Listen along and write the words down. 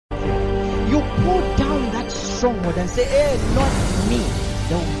you pull down that stronghold and say, hey, not me.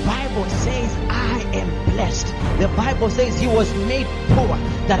 The Bible says I am blessed. The Bible says he was made poor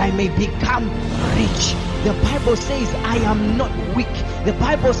that I may become rich. The Bible says I am not weak. The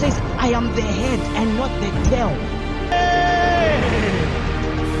Bible says I am the head and not the tail. Hey!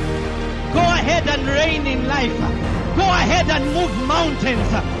 Go ahead and reign in life. Go ahead and move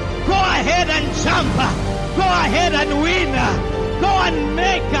mountains. Go ahead and jump. Go ahead and win. Go and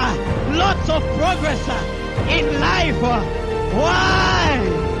make lots of progress in life. Why?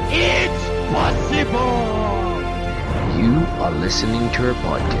 It's possible. You are listening to a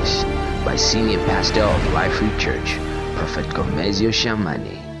podcast by Senior Pastor of Life Free Church, Prophet Gomezio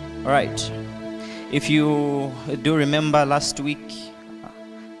Shamani. All right. If you do remember last week,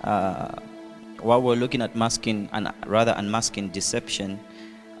 while we're looking at unmasking deception,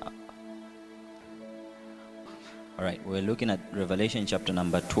 all right, we're looking at Revelation chapter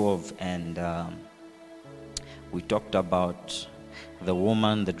number 12, and we talked about the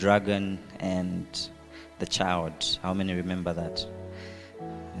woman, the dragon, and the child. How many remember that?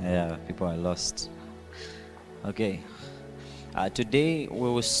 Yeah, people are lost. Okay. Today we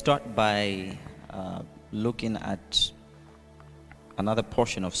will start by looking at another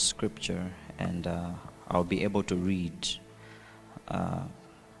portion of scripture, and I'll be able to read.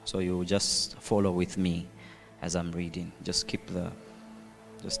 So you will just follow with me as I'm reading. Just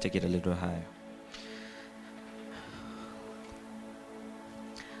take it a little higher.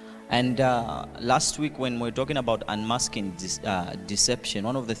 And last week when we were talking about unmasking deception,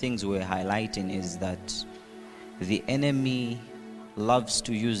 one of the things we were highlighting is that the enemy loves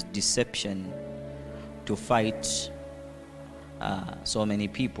to use deception to fight so many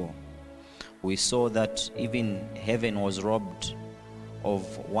people. We saw that even heaven was robbed of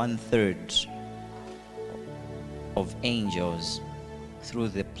 1/3 of angels through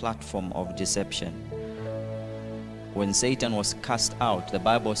the platform of deception. When Satan was cast out, the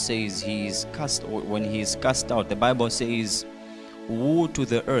Bible says when he is cast out, the Bible says, woe to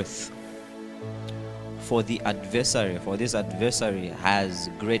the earth, for this adversary has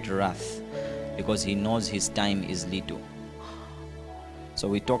great wrath, because he knows his time is little. So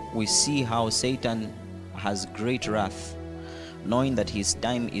we see how Satan has great wrath, knowing that his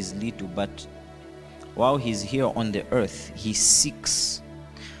time is little, but while he's here on the earth, he seeks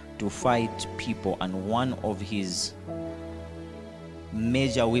to fight people, and one of his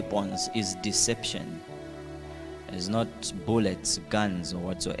major weapons is deception. It's not bullets, guns, or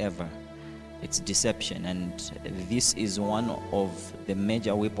whatsoever. It's deception, and this is one of the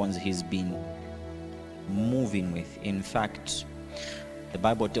major weapons he's been moving with. In fact, the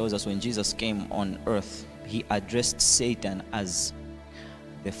Bible tells us when Jesus came on earth, he addressed Satan as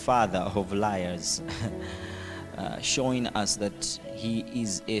the father of liars, showing us that he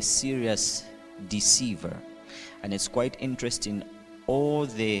is a serious deceiver. And it's quite interesting, all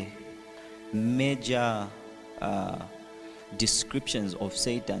the major descriptions of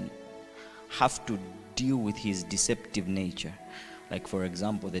Satan have to deal with his deceptive nature. Like, for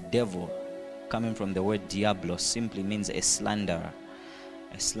example, the devil, coming from the word diablos, simply means a slanderer.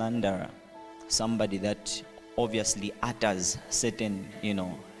 A slanderer, somebody that obviously utters certain,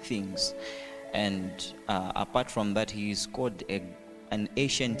 things. And apart from that, he is called an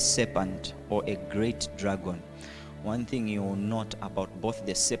ancient serpent or a great dragon. One thing you will note about both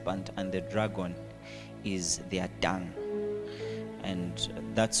the serpent and the dragon is their tongue. And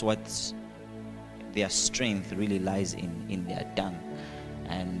that's what their strength really lies in their tongue.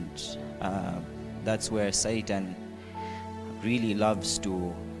 And that's where Satan really loves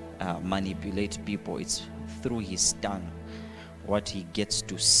to manipulate people. It's through his tongue, what he gets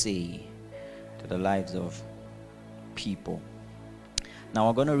to say to the lives of people. Now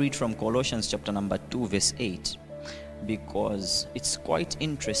we're going to read from Colossians chapter number 2 verse 8, because it's quite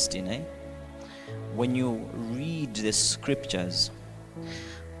interesting. When you read the scriptures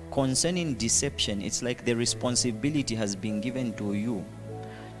concerning deception, it's like the responsibility has been given to you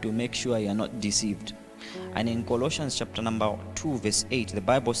to make sure you are not deceived. And in Colossians chapter number 2 verse 8, the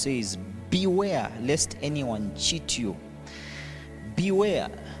Bible says, beware lest anyone cheat you. Beware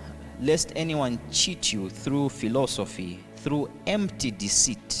lest anyone cheat you through philosophy, through empty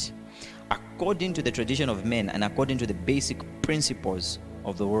deceit, according to the tradition of men and according to the basic principles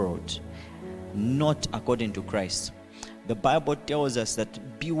of the world, not according to Christ. The Bible tells us that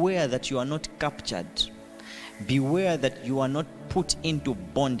beware that you are not captured. Beware that you are not put into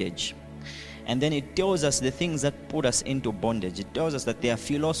bondage. And then it tells us the things that put us into bondage. It tells us that there are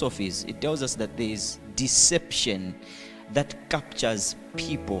philosophies. It tells us that there is deception that captures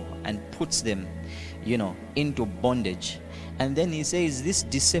people and puts them, into bondage. And then he says this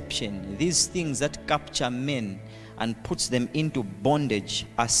deception, these things that capture men and puts them into bondage,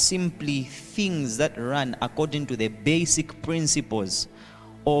 are simply things that run according to the basic principles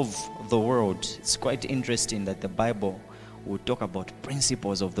of the world. It's quite interesting that the Bible will talk about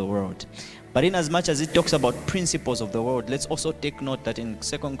principles of the world. But in as much as it talks about principles of the world, let's also take note that in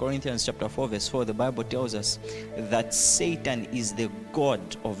 2 Corinthians chapter 4 verse 4, the Bible tells us that Satan is the god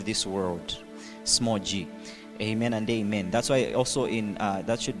of this world, small g. Amen and amen. That's why also in,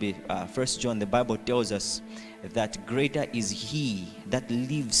 that should be 1 John, the Bible tells us that greater is he that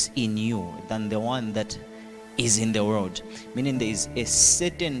lives in you than the one that is in the world. Meaning there is a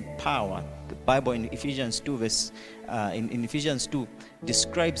certain power. The Bible in Ephesians 2 verse, in Ephesians 2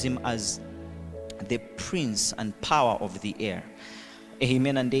 describes him as the prince and power of the air.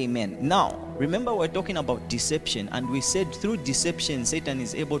 Amen and amen. Now, remember we're talking about deception, and we said through deception, Satan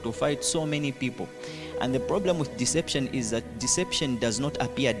is able to fight so many people. And the problem with deception is that deception does not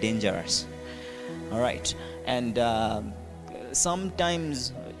appear dangerous. All right. And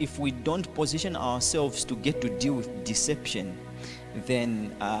sometimes if we don't position ourselves to get to deal with deception,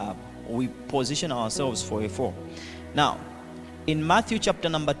 then we position ourselves for a fall. Now, in Matthew chapter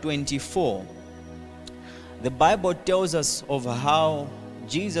number 24, the Bible tells us of how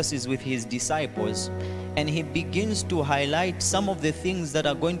Jesus is with his disciples, and he begins to highlight some of the things that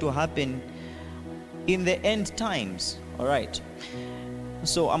are going to happen in the end times. All right.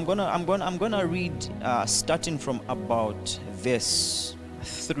 So I'm gonna read starting from about verse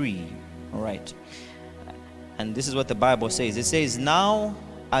 3. All right. And this is what the Bible says. It says, "Now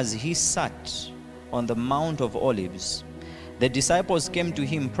as he sat on the Mount of Olives, the disciples came to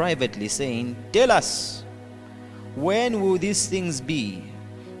him privately, saying, 'Tell us, when will these things be?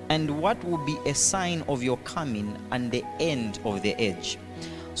 And what will be a sign of your coming and the end of the age?'"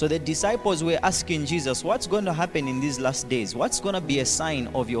 So the disciples were asking Jesus, what's going to happen in these last days? What's going to be a sign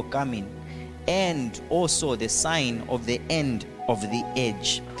of your coming? And also the sign of the end of the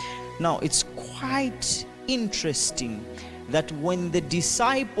age. Now, it's quite interesting that when the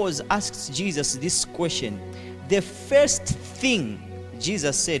disciples asked Jesus this question, the first thing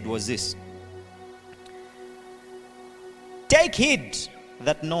Jesus said was this: "Take heed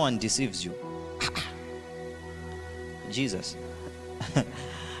that no one deceives you." Jesus.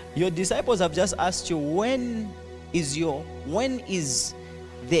 Your disciples have just asked you, when is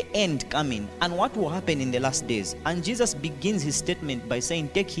the end coming and what will happen in the last days? And Jesus begins his statement by saying,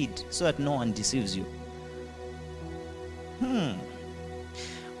 "Take heed so that no one deceives you."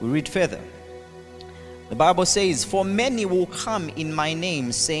 We read further. The Bible says, "For many will come in my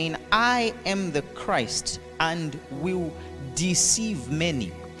name, saying, 'I am the Christ,' and will deceive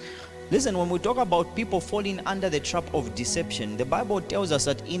many." Listen, when we talk about people falling under the trap of deception, the Bible tells us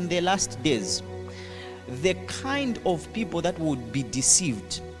that in the last days, the kind of people that would be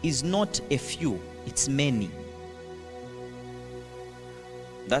deceived is not a few, it's many.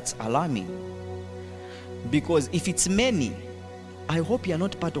 That's alarming. Because if it's many, I hope you're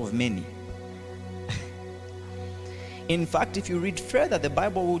not part of many. In fact, if you read further, the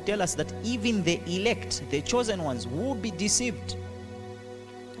Bible will tell us that even the elect, the chosen ones, will be deceived.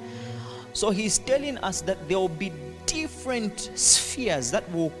 So he's telling us that there will be different spheres that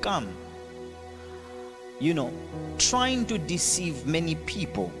will come, trying to deceive many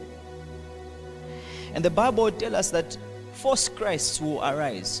people. And the Bible will tell us that false Christs will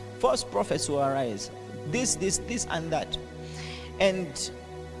arise, false prophets will arise, this, and that. And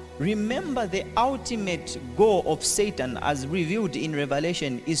remember, the ultimate goal of Satan, as revealed in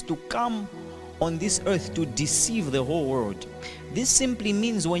Revelation, is to come on this earth to deceive the whole world. This simply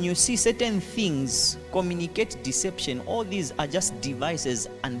means when you see certain things communicate deception, all these are just devices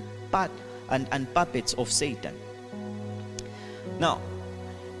and puppets of Satan. Now,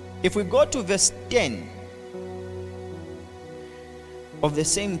 if we go to verse 10 of the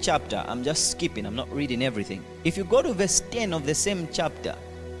same chapter, I'm just skipping, I'm not reading everything. If you go to verse 10 of the same chapter,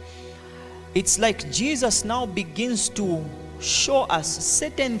 it's like Jesus now begins to show us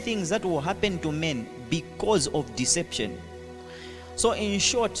certain things that will happen to men because of deception. So in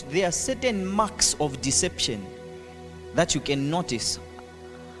short, there are certain marks of deception that you can notice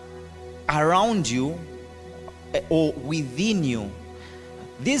around you or within you.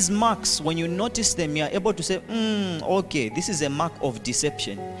 These marks, when you notice them, you are able to say, okay, this is a mark of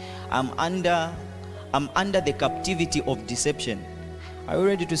deception. I'm under the captivity of deception. Are you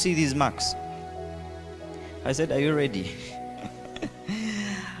ready to see these marks? I said, are you ready?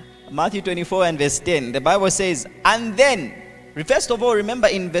 Matthew 24 and verse 10, the Bible says, and then, first of all, remember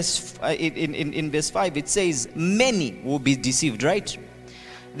in verse 5, it says, many will be deceived, right?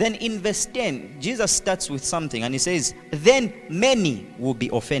 Then in verse 10, Jesus starts with something and he says, then many will be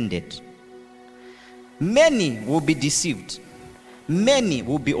offended. Many will be deceived. Many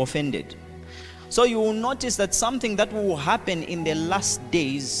will be offended. So you will notice that something that will happen in the last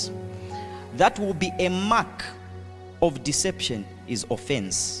days, that will be a mark of deception, is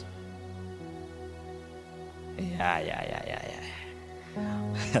offense. Yeah.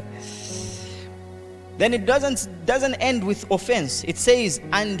 Then it doesn't end with offense. It says,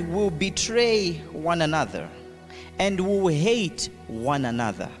 and will betray one another, and will hate one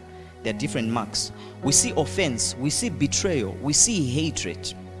another. There are different marks. We see offense, we see betrayal, we see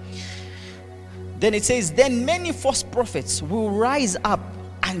hatred. Then it says, then many false prophets will rise up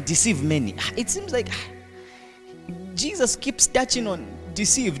and deceive many. It seems like Jesus keeps touching on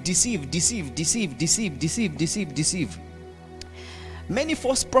deceive. Many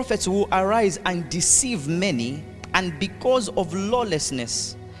false prophets will arise and deceive many, and because of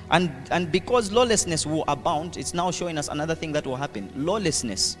lawlessness, and because lawlessness will abound, it's now showing us another thing that will happen.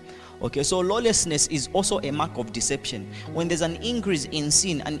 Lawlessness. Okay, so lawlessness is also a mark of deception. When there's an increase in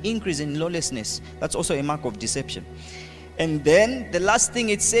sin, an increase in lawlessness, that's also a mark of deception. And then the last thing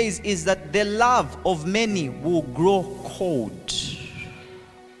it says is that the love of many will grow cold.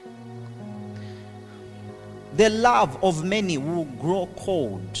 The love of many will grow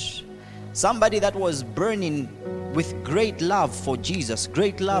cold. Somebody that was burning with great love for Jesus,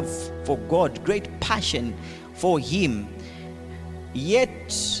 great love for God, great passion for Him,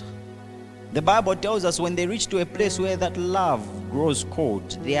 yet the Bible tells us when they reach to a place where that love grows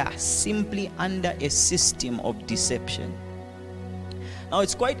cold, they are simply under a system of deception. Now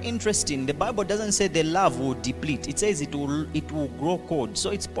it's quite interesting. The Bible doesn't say the love will deplete. It says it will grow cold.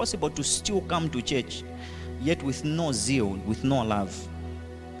 So it's possible to still come to church, yet with no zeal, with no love.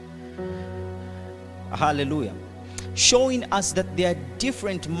 Hallelujah. Showing us that there are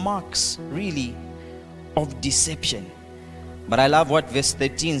different marks, really, of deception. But I love what verse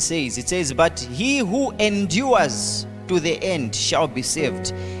 13 says. It says, but he who endures to the end shall be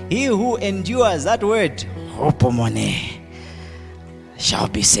saved. He who endures, that word, hopomone, shall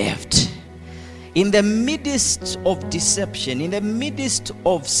be saved. In the midst of deception, in the midst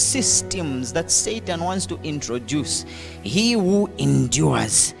of systems that Satan wants to introduce, he who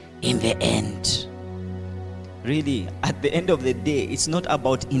endures in the end. Really, at the end of the day, it's not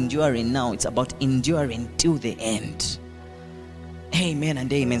about enduring now, it's about enduring till the end. Amen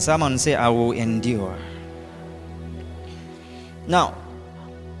and amen. Someone say, I will endure. Now,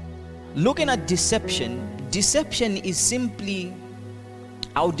 looking at deception is simply,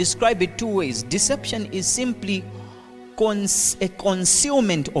 I'll describe it two ways. Deception is simply a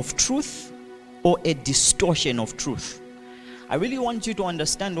concealment of truth or a distortion of truth. I really want you to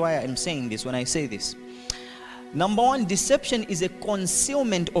understand why I'm saying this when I say this. Number one, deception is a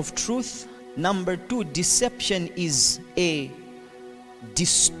concealment of truth. Number two, deception is a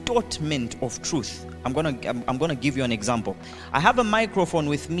distortment of truth. I'm gonna give you an example. I have a microphone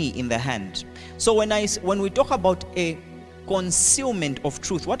with me in the hand. So when we talk about a concealment of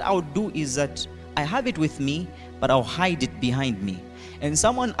truth, what I'll do is that I have it with me, but I'll hide it behind me. And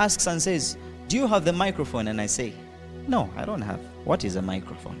someone asks and says, do you have the microphone? And I say, no, I don't have. What is a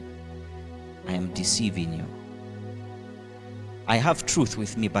microphone? I am deceiving you. I have truth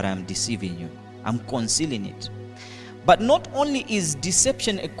with me, but I am deceiving you. I'm concealing it. But not only is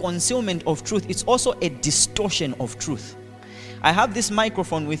deception a concealment of truth, it's also a distortion of truth. I have this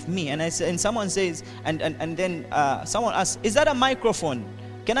microphone with me, and someone says, and then someone asks, is that a microphone?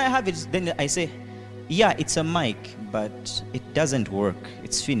 Can I have it? Then I say, yeah, it's a mic, but it doesn't work.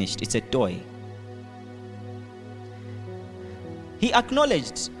 It's finished. It's a toy. He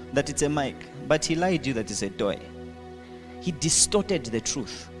acknowledged that it's a mic, but he lied to you that it's a toy. He distorted the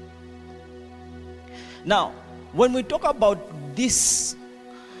truth. Now, when we talk about this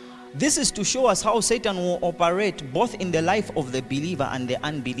is to show us how Satan will operate both in the life of the believer and the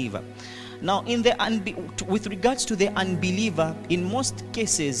unbeliever. Now, with regards to the unbeliever, in most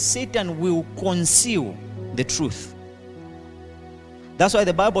cases, Satan will conceal the truth. That's why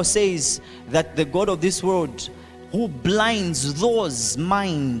the Bible says that the God of this world, who blinds those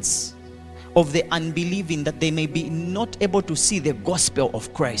minds of the unbelieving, that they may be not able to see the gospel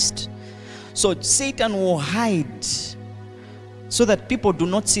of Christ. So Satan will hide so that people do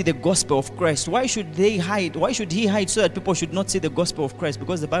not see the gospel of Christ. Why should they hide? Why should he hide so that people should not see the gospel of Christ?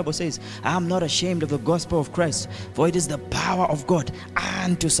 Because the Bible says, I am not ashamed of the gospel of Christ, for it is the power of God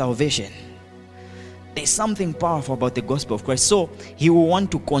unto salvation. There's something powerful about the gospel of Christ. So he will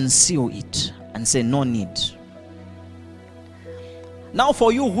want to conceal it and say, no need. Now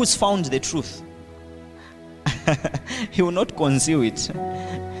for you who's found the truth, He will not conceal it.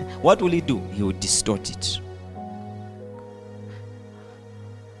 What will he do? He will distort it.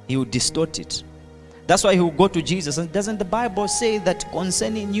 He will distort it. That's why he will go to Jesus. And doesn't the Bible say that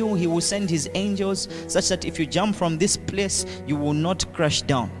concerning you, he will send his angels such that if you jump from this place, you will not crash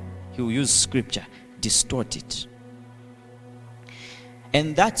down? He will use scripture, distort it.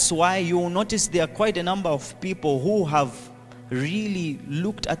 And that's why you will notice there are quite a number of people who have really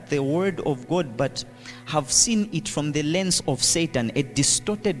looked at the word of God but have seen it from the lens of Satan, a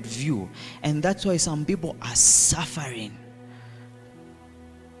distorted view. And that's why some people are suffering.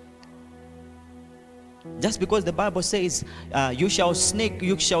 Just because the Bible says you shall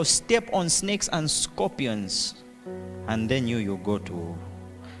step on snakes and scorpions, and then you go to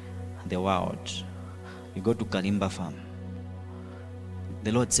the world, you go to Kalimba farm.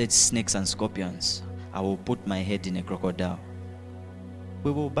 The Lord said, snakes and scorpions, I will put my head in a crocodile.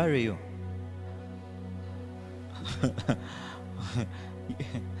 We will bury you.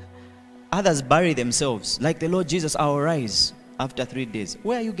 Others bury themselves. Like the Lord Jesus, I will rise after 3 days.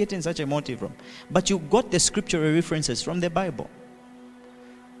 Where are you getting such a motive from? But you got the scriptural references from the Bible.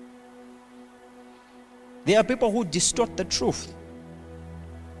 There are people who distort the truth.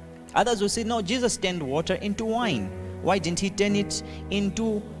 Others will say, no, Jesus turned water into wine. Why didn't he turn it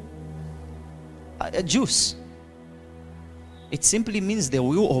into a juice? It simply means the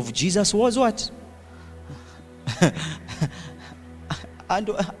will of Jesus was what?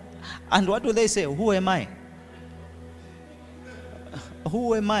 And what do they say? Who am I?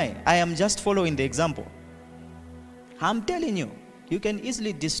 Who am I? I am just following the example. I'm telling you, you can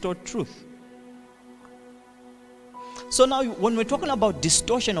easily distort truth. So now when we're talking about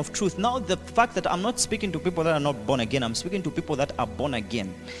distortion of truth, now the fact that I'm not speaking to people that are not born again, I'm speaking to people that are born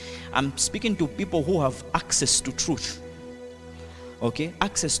again. I'm speaking to people who have access to truth. Okay?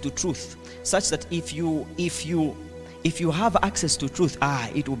 Access to truth. Such that if you have access to truth,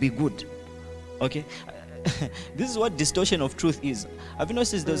 it will be good. Okay? This is what distortion of truth is. Have you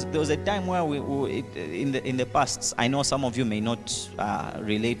noticed there was a time where in the past, I know some of you may not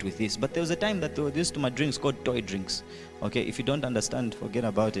relate with this, but there was a time that there were these drinks called toy drinks. Okay, if you don't understand, forget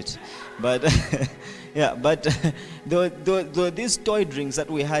about it. But yeah, but there were these toy drinks that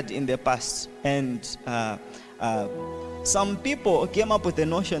we had in the past, and some people came up with the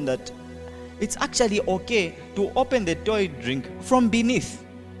notion that it's actually okay to open the toy drink from beneath.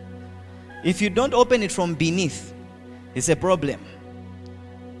 If you don't open it from beneath, it's a problem.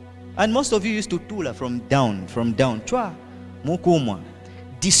 And most of you used to tula from down. Chwa, mukumwa.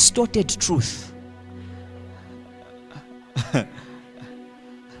 Distorted truth.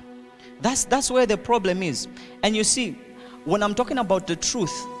 That's where the problem is. And you see, when I'm talking about the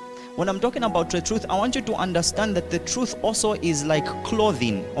truth, I want you to understand that the truth also is like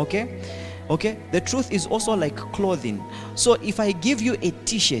clothing, okay? Okay, the truth is also like clothing. So if I give you a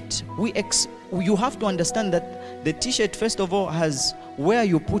t-shirt, you have to understand that the t-shirt first of all has where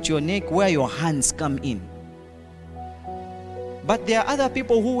you put your neck, where your hands come in. But there are other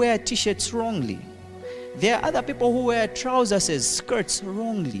people who wear t-shirts wrongly. There are other people who wear trousers, skirts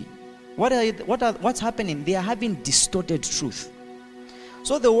wrongly. What's happening? They are having distorted truth.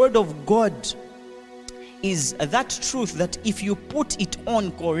 So the word of God is that truth that if you put it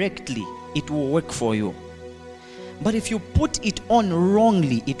on correctly, it will work for you. But if you put it on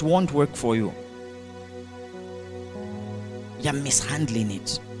wrongly, it won't work for you. You're mishandling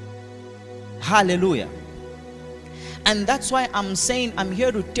it. Hallelujah. And that's why I'm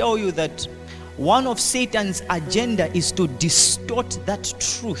here to tell you that one of Satan's agenda is to distort that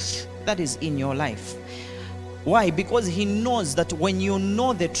truth that is in your life. Why? Because he knows that when you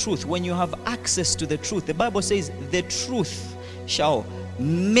know the truth, when you have access to the truth, the Bible says the truth shall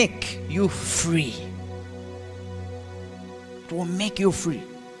make you free. It will make you free.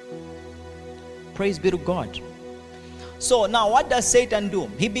 Praise be to God. So now what does Satan do?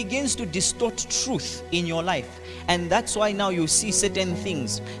 He begins to distort truth in your life. And that's why now you see certain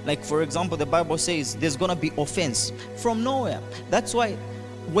things. Like for example, the Bible says there's going to be offense from nowhere. That's why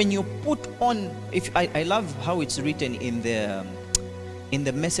when you put on, I love how it's written in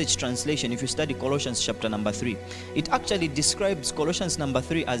the Message translation. If you study Colossians chapter number 3, it actually describes Colossians number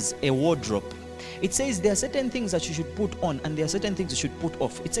 3 as a wardrobe. It says there are certain things that you should put on and there are certain things you should put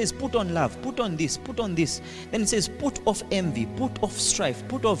off. It says put on love, put on this, put on this. Then it says put off envy, put off strife,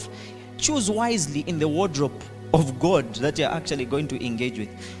 put off, choose wisely in the wardrobe of God that you're actually going to engage with.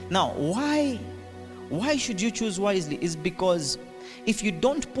 Now, why should you choose wisely? Is because if you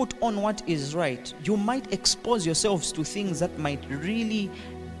don't put on what is right, you might expose yourselves to things that might really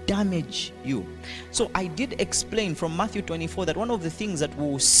damage you. So I did explain from Matthew 24 that one of the things that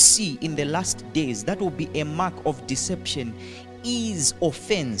we'll see in the last days that will be a mark of deception is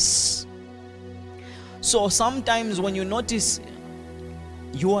offense. So sometimes when you notice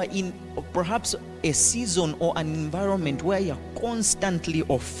you are in perhaps a season or an environment where you're constantly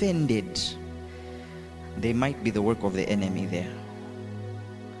offended, there might be the work of the enemy there.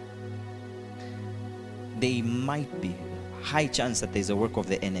 There might be high chance that there's a work of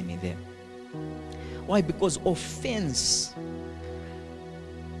the enemy there. Why? Because offense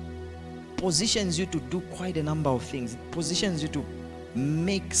positions you to do quite a number of things. It positions you to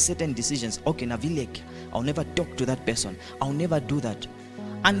make certain decisions. Okay, Navilek, I'll never talk to that person. I'll never do that.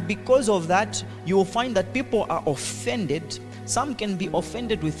 And because of that, you will find that people are offended. Some can be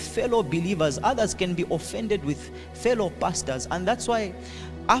offended with fellow believers. Others can be offended with fellow pastors. And that's why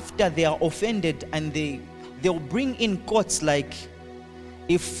after they are offended and they'll bring in quotes like,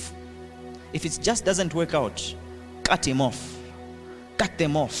 if it just doesn't work out, cut him off, cut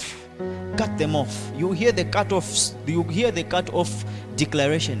them off, cut them off. You hear the cut off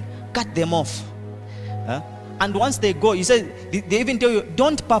declaration, cut them off. And once they go, you say, they even tell you,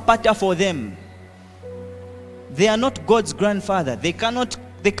 don't papata for them. They are not God's grandfather. They cannot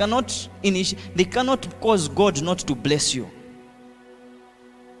cause God not to bless you.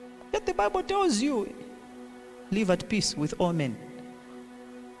 Yet the Bible tells you, live at peace with all men.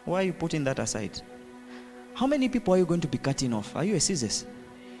 Why are you putting that aside? How many people are you going to be cutting off? Are you a scissors?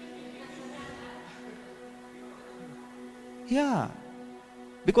 Yeah.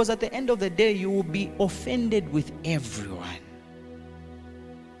 Because at the end of the day, you will be offended with everyone.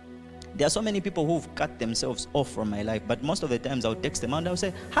 There are so many people who've cut themselves off from my life, but most of the times I'll text them and I'll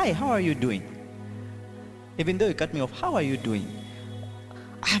say, hi, how are you doing? Even though you cut me off, how are you doing?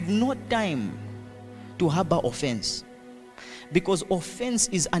 I have no time to harbor offense, because offense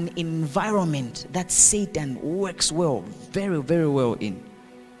is an environment that Satan works very, very well in.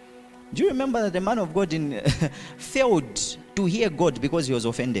 Do you remember that the man of God failed to hear God because he was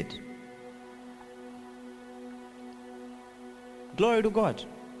offended? Glory to God.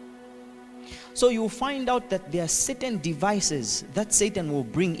 So you find out that there are certain devices that Satan will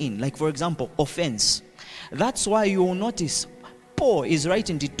bring in, like for example, offense. That's why you will notice Paul is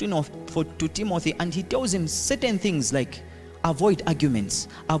writing to Timothy, and he tells him certain things like avoid arguments,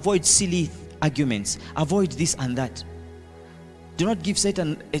 avoid silly arguments, avoid this and that. Do not give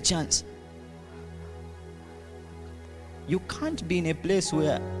Satan a chance. You can't be in a place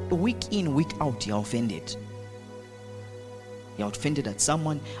where week in, week out you're offended. You're offended at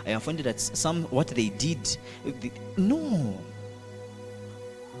someone, you're offended at what they did. No.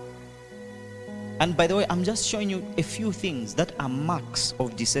 And by the way, I'm just showing you a few things that are marks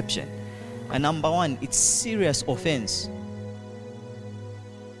of deception. And number one, it's serious offense.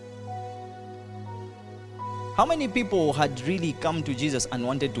 How many people had really come to Jesus and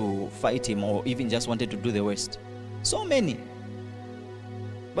wanted to fight him, or even just wanted to do the worst? So many.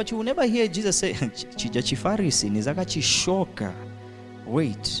 But you will never hear Jesus say, Chija chifarisi, nizaka chishoka.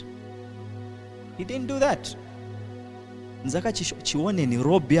 Wait. He didn't do that. Nizaka chione ni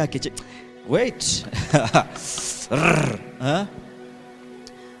robi yake. Wait.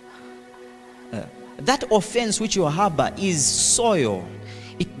 That offense which you harbor is soil.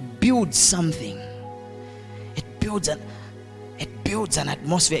 It builds something. It builds an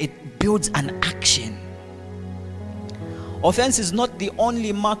atmosphere. It builds an action. Offense is not the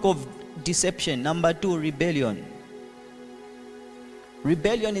only mark of deception. Number two, rebellion.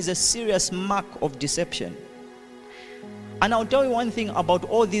 Rebellion is a serious mark of deception. And I'll tell you one thing about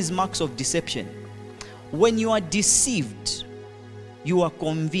all these marks of deception. When you are deceived, you are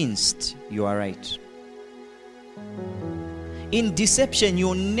convinced you are right. In deception,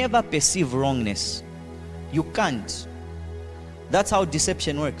 you'll never perceive wrongness. You can't. That's how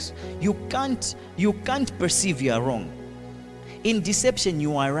deception works. You can't perceive you are wrong. In deception,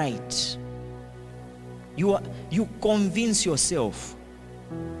 you are right. You convince yourself.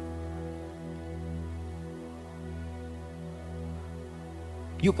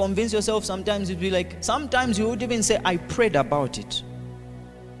 You convince yourself. Sometimes you'd be like, sometimes you would even say, I prayed about it.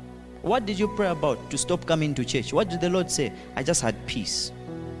 What did you pray about? To stop coming to church. What did the Lord say? I just had peace.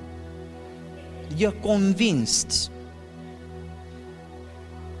 You're convinced.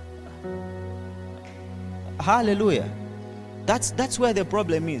 Hallelujah. That's where the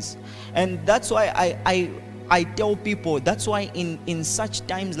problem is. And that's why I tell people, that's why in such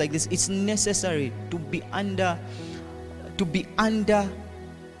times like this, it's necessary to be under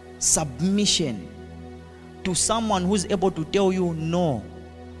submission to someone who's able to tell you no.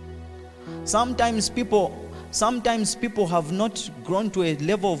 Sometimes people Sometimes people have not grown to a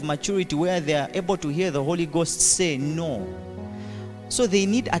level of maturity where they are able to hear the Holy Ghost say no. So they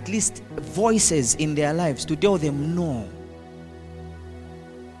need at least voices in their lives to tell them no.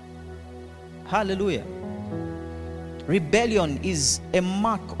 Hallelujah. Rebellion is a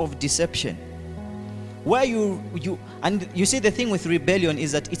mark of deception. Where you see, the thing with rebellion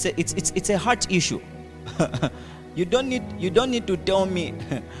is that it's a heart issue. You don't need to tell me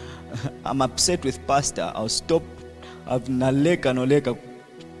I'm upset with pastor, I'll stop. I've naleka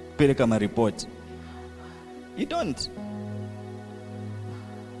peleka my report. You don't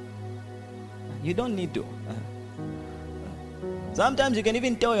need to. Sometimes you can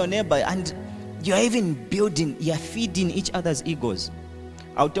even tell your neighbor, and you're even you're feeding each other's egos.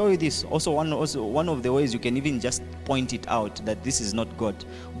 I'll tell you this, also one of the ways you can even just point it out that this is not God.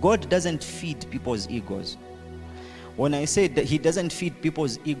 God doesn't feed people's egos. When I say that he doesn't feed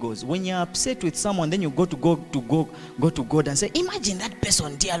people's egos, when you're upset with someone, then you go to God and say, imagine that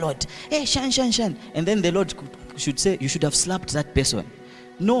person, dear Lord. Hey, shan. And then the Lord should say, you should have slapped that person.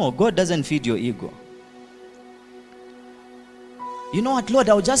 No, God doesn't feed your ego. You know what, Lord,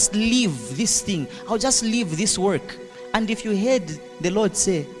 I'll just leave this thing. I'll just leave this work. And if you heard the Lord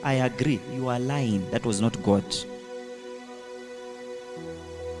say, I agree, you are lying. That was not God.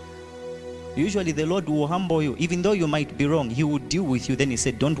 Usually the Lord will humble you. Even though you might be wrong, he will deal with you. Then he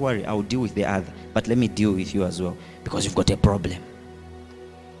said, don't worry, I will deal with the other. But let me deal with you as well, because you've got a problem.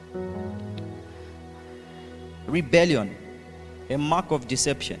 Rebellion, a mark of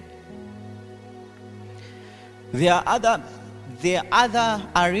deception. There are other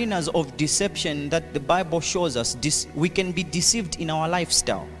arenas of deception that the Bible shows us. We can be deceived in our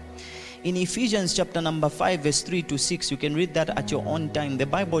lifestyle. In Ephesians chapter number 5 verse 3 to 6, you can read that at your own time. The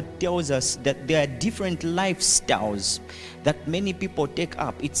Bible tells us that there are different lifestyles that many people take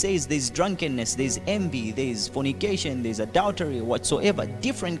up. It says there's drunkenness, there's envy, there's fornication, there's adultery, whatsoever.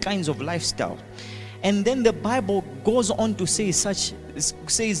 Different kinds of lifestyle. And then the Bible goes on to say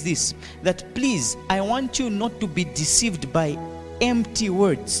says this, that please, I want you not to be deceived by empty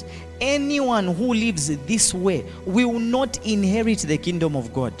words. Anyone who lives this way will not inherit the kingdom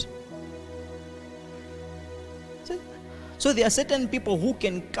of God. So there are certain people who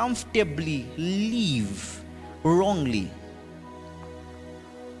can comfortably live wrongly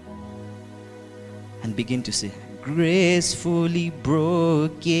and begin to say, gracefully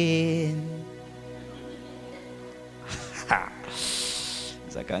broken.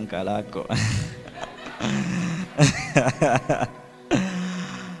 Zakankalako.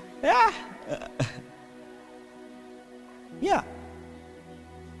 Yeah.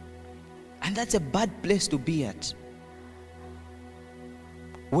 And that's a bad place to be at,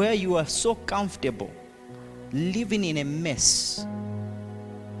 where you are so comfortable living in a mess,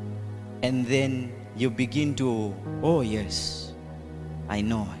 and then you begin to, oh yes, I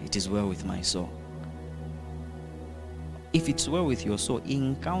know it is well with my soul. If it's well with your soul,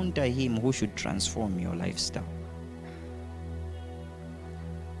 encounter him who should transform your lifestyle.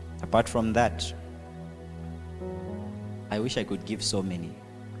 Apart from that, I wish I could give so many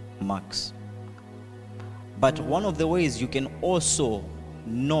marks. But one of the ways you can also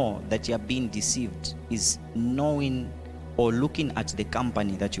know that you are being deceived is knowing or looking at the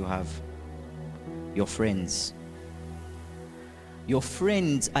company that you have. Your friends. Your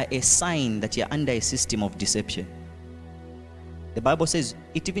friends are a sign that you're under a system of deception. The Bible says,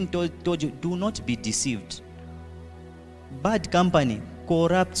 it even told you, do not be deceived. Bad company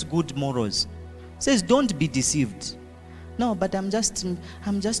corrupts good morals. It says, don't be deceived. No, but I'm just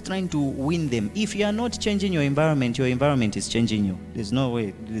trying to win them. If you are not changing your environment is changing you. There's no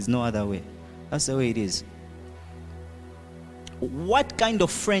way, there's no other way. That's the way it is. What kind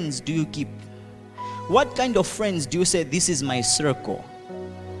of friends do you keep? What kind of friends do you say, this is my circle?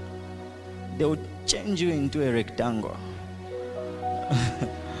 They will change you into a rectangle.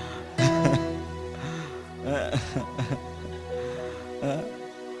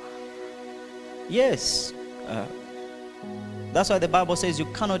 Yes. That's why the Bible says you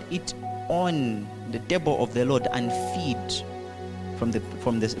cannot eat on the table of the Lord and feed from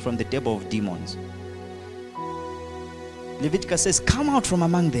the table of demons. Leviticus says, come out from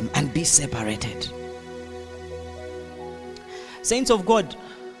among them and be separated. Saints of God,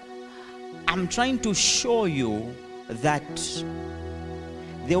 I'm trying to show you that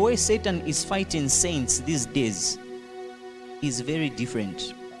the way Satan is fighting saints these days is very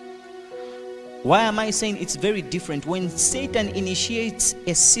different. Why am I saying it's very different? When Satan initiates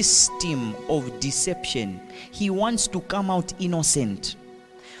a system of deception, he wants to come out innocent.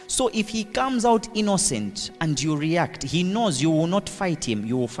 So if he comes out innocent and you react, he knows you will not fight him,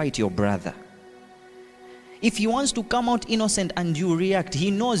 you will fight your brother. If he wants to come out innocent and you react, he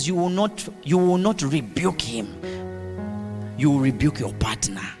knows you will not rebuke him. You will rebuke your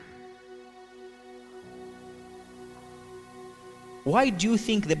partner. Why do you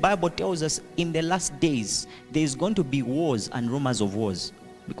think the Bible tells us in the last days there is going to be wars and rumors of wars?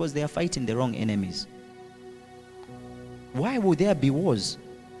 Because they are fighting the wrong enemies. Why would there be wars?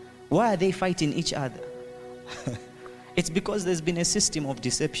 Why are they fighting each other? It's because there's been a system of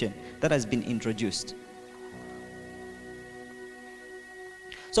deception that has been introduced.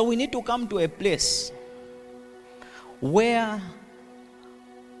 So we need to come to a place where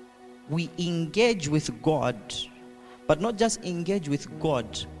we engage with God, but not just engage with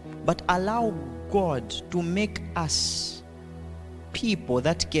God, but allow God to make us people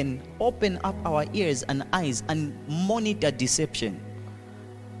that can open up our ears and eyes and monitor deception.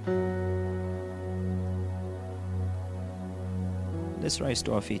 Let's rise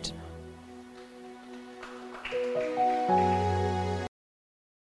to our feet.